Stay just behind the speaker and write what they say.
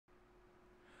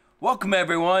Welcome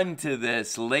everyone to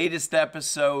this latest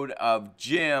episode of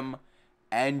Jim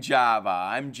and Java.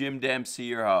 I'm Jim Dempsey,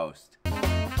 your host.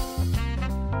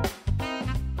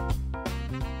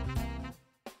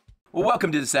 Well,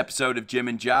 welcome to this episode of Jim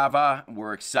and Java.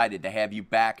 We're excited to have you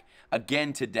back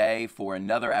again today for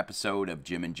another episode of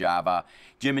Jim and Java.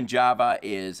 Jim and Java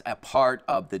is a part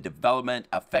of the Development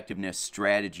Effectiveness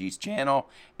Strategies channel,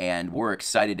 and we're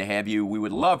excited to have you. We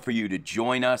would love for you to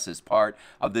join us as part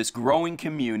of this growing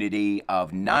community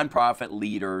of nonprofit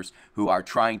leaders who are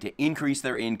trying to increase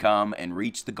their income and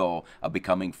reach the goal of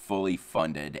becoming fully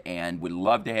funded. And we'd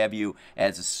love to have you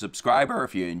as a subscriber.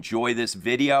 If you enjoy this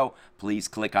video, please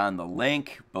click on the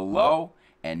link below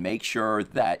and make sure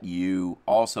that you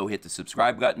also hit the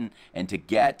subscribe button. And to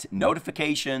get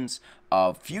notifications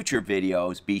of future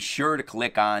videos, be sure to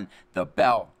click on the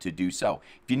bell to do so.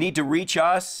 If you need to reach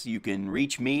us, you can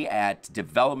reach me at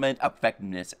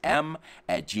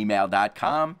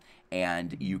developmenteffectivenessm@gmail.com,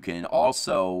 and you can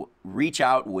also reach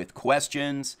out with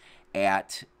questions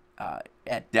at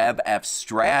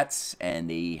DevFstrats and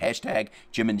the hashtag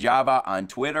Jim and Java on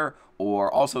Twitter,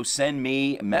 or also send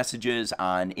me messages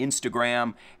on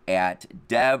Instagram at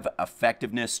Dev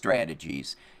Effectiveness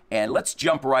Strategies. And let's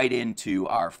jump right into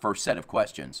our first set of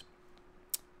questions.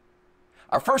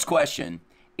 Our first question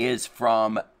is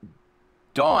from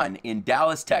Dawn in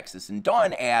Dallas, Texas. And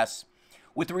Dawn asks,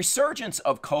 with the resurgence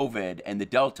of COVID and the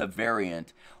Delta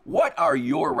variant, what are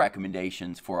your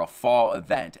recommendations for a fall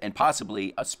event and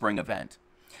possibly a spring event?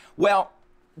 Well,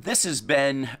 this has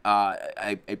been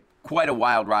quite a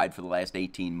wild ride for the last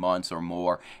 18 months or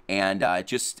more, and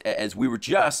just as we were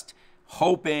just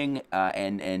hoping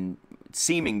and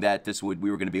seeming that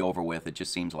we were going to be over with, it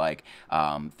just seems like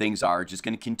things are just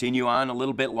going to continue on a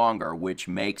little bit longer, which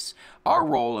makes our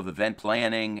role of event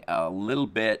planning a little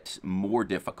bit more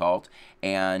difficult.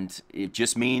 And it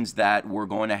just means that we're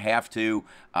going to have to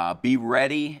be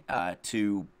ready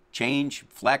to change,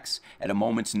 flex at a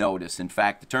moment's notice. In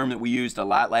fact, the term that we used a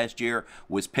lot last year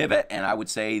was pivot, and I would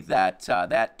say that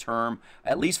that term,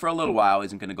 at least for a little while,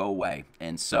 isn't going to go away.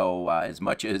 And so as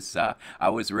much as I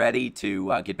was ready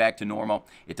to get back to normal,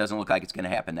 it doesn't look like it's going to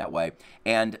happen that way.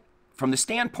 And from the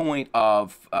standpoint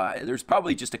of, there's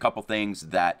probably just a couple things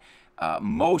that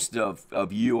most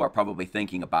of you are probably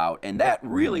thinking about, and that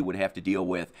really would have to deal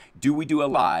with, do we do a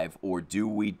live or do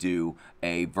we do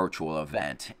a virtual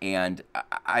event? And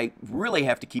I really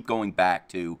have to keep going back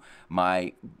to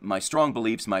my strong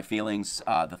beliefs, my feelings,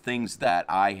 the things that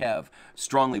I have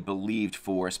strongly believed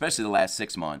for, especially the last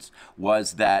 6 months,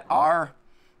 was that our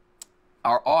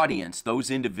audience,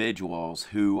 those individuals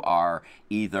who are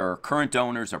either current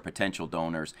donors or potential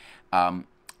donors,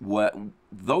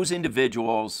 those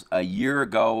individuals a year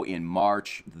ago in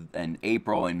March and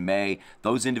April and May,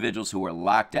 those individuals who were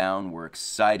locked down were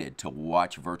excited to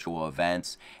watch virtual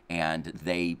events, and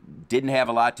they didn't have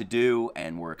a lot to do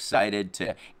and were excited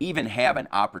to even have an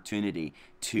opportunity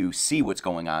to see what's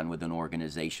going on with an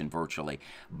organization virtually.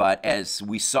 But as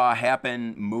we saw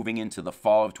happen moving into the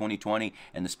fall of 2020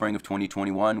 and the spring of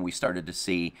 2021, we started to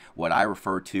see what I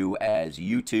refer to as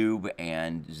YouTube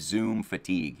and Zoom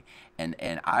fatigue. And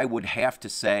I would have to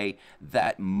say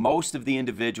that most of the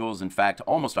individuals, in fact,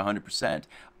 almost 100%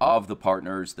 of the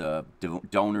partners, the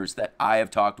donors that I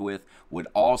have talked with, would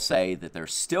all say that they're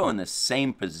still in the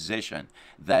same position,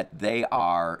 that they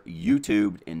are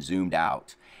YouTubed and Zoomed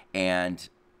out. And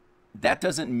that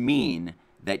doesn't mean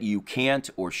that you can't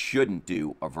or shouldn't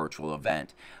do a virtual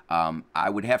event. I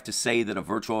would have to say that a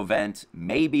virtual event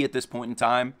may be, at this point in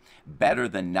time, better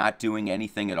than not doing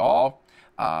anything at all.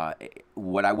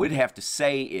 What I would have to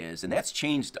say is, and that's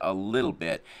changed a little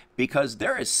bit, because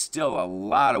there is still a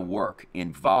lot of work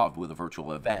involved with a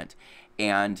virtual event.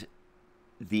 And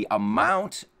the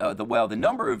amount, the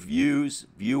number of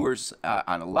viewers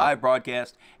on a live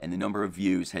broadcast and the number of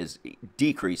views has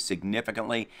decreased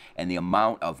significantly, and the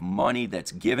amount of money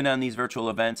that's given on these virtual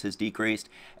events has decreased.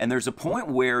 And there's a point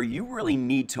where you really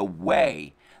need to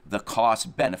weigh the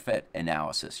cost-benefit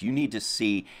analysis. You need to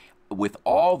see, with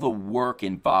all the work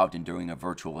involved in doing a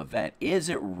virtual event, is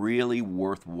it really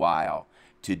worthwhile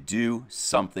to do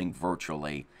something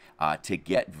virtually to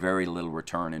get very little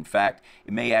return? In fact,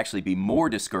 it may actually be more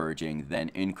discouraging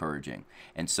than encouraging.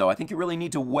 And so I think you really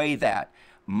need to weigh that.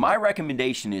 My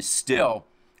recommendation is still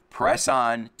press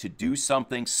on to do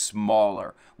something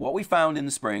smaller. What we found in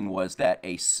the spring was that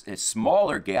a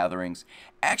smaller gatherings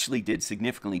actually did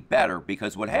significantly better,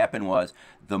 because what happened was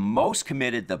the most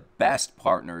committed, the best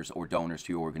partners or donors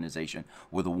to your organization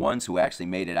were the ones who actually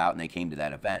made it out and they came to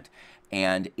that event.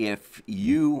 And if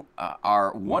you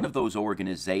are one of those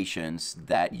organizations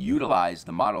that utilize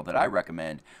the model that I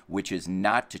recommend, which is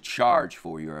not to charge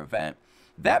for your event,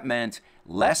 that meant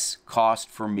less cost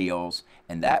for meals,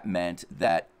 and that meant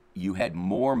that you had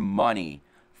more money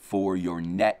for your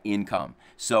net income.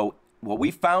 So what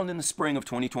we found in the spring of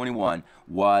 2021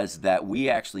 was that we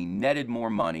actually netted more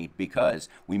money because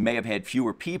we may have had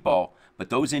fewer people, but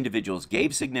those individuals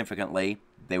gave significantly,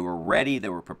 they were ready, they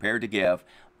were prepared to give,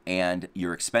 and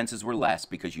your expenses were less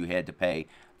because you had to pay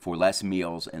for less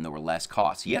meals and there were less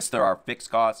costs. Yes, there are fixed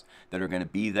costs that are going to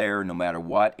be there no matter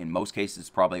what. In most cases,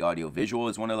 probably audiovisual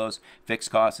is one of those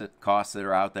fixed costs that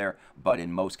are out there, but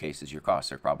in most cases, your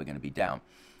costs are probably going to be down.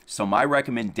 So my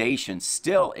recommendation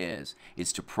still is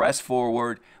to press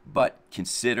forward, but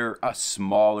consider a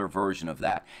smaller version of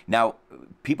that. Now,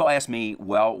 people ask me,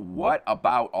 well, what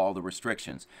about all the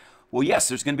restrictions? Well, yes,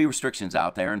 there's going to be restrictions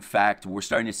out there. In fact, we're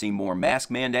starting to see more mask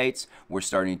mandates. We're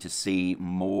starting to see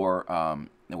more,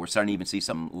 we're starting to even see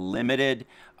some limited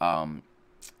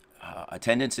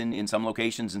attendance in some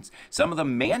locations. And some of the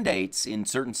mandates in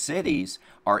certain cities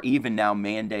are even now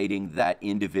mandating that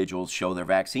individuals show their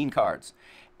vaccine cards.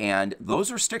 And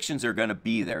those restrictions are going to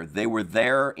be there. They were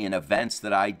there in events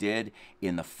that I did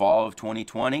in the fall of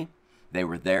 2020. They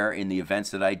were there in the events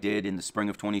that I did in the spring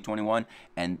of 2021,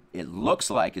 and it looks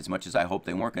like, as much as I hope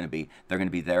they weren't going to be, they're going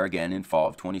to be there again in fall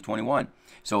of 2021.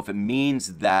 So if it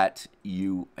means that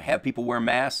you have people wear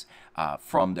masks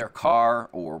from their car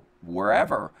or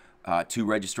wherever to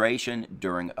registration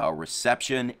during a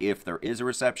reception, if there is a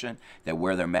reception, they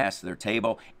wear their masks to their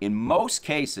table. In most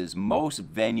cases,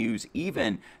 most venues,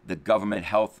 even the government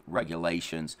health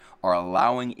regulations, are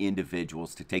allowing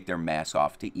individuals to take their masks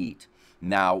off to eat.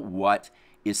 Now, what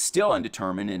is still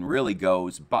undetermined and really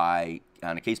goes by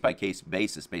on a case-by-case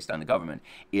basis based on the government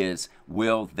is,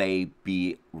 will they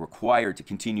be required to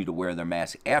continue to wear their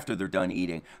mask after they're done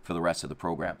eating for the rest of the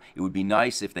program? It would be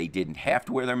nice if they didn't have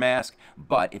to wear their mask,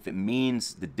 but if it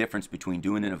means the difference between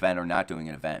doing an event or not doing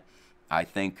an event, I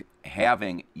think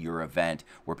having your event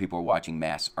where people are watching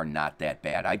masks are not that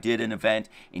bad. I did an event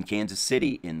in Kansas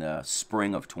City in the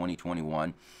spring of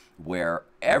 2021 where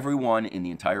everyone in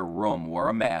the entire room wore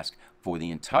a mask for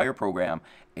the entire program,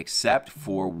 except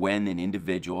for when an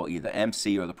individual, either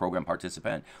MC or the program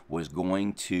participant, was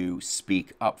going to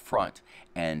speak up front,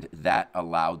 and that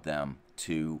allowed them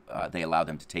to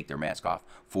take their mask off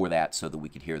for that so that we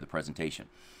could hear the presentation.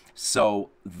 So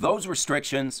those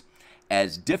restrictions,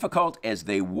 as difficult as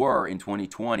they were in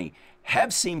 2020,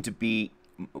 have seemed to be,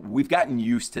 we've gotten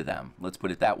used to them. Let's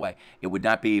put it that way. It would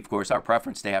not be, of course, our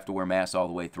preference to have to wear masks all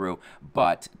the way through,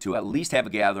 but to at least have a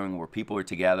gathering where people are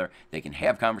together, they can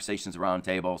have conversations around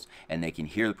tables, and they can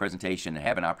hear the presentation and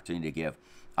have an opportunity to give.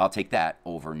 I'll take that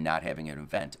over not having an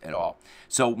event at all.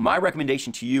 So my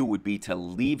recommendation to you would be to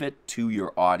leave it to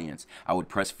your audience. I would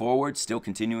press forward, still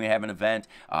continuing to have an event,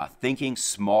 thinking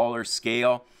smaller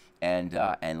scale, and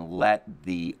let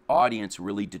the audience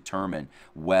really determine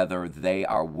whether they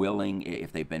are willing,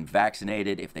 if they've been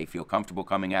vaccinated, if they feel comfortable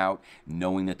coming out,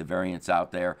 knowing that the variant's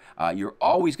out there. You're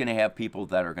always going to have people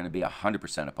that are going to be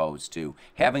 100% opposed to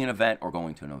having an event or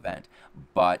going to an event,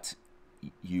 but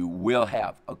you will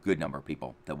have a good number of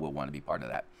people that will want to be part of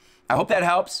that. I hope that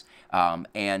helps,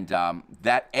 and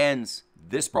that ends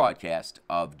this broadcast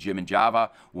of Jim and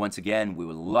Java. Once again, we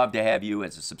would love to have you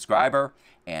as a subscriber,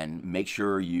 and make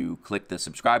sure you click the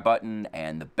subscribe button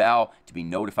and the bell to be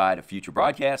notified of future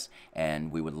broadcasts.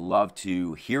 And we would love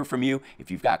to hear from you.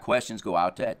 If you've got questions, go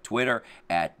out to Twitter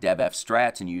at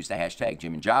DevFStrats and use the hashtag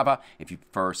Jim and Java. If you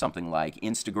prefer something like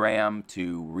Instagram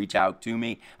to reach out to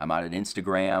me, I'm out at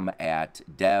Instagram at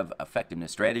Dev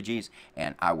Effectiveness Strategies,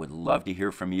 and I would love to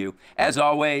hear from you. As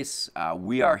always,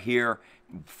 we are here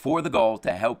for the goal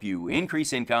to help you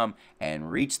increase income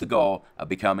and reach the goal of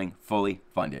becoming fully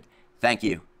funded. Thank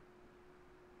you.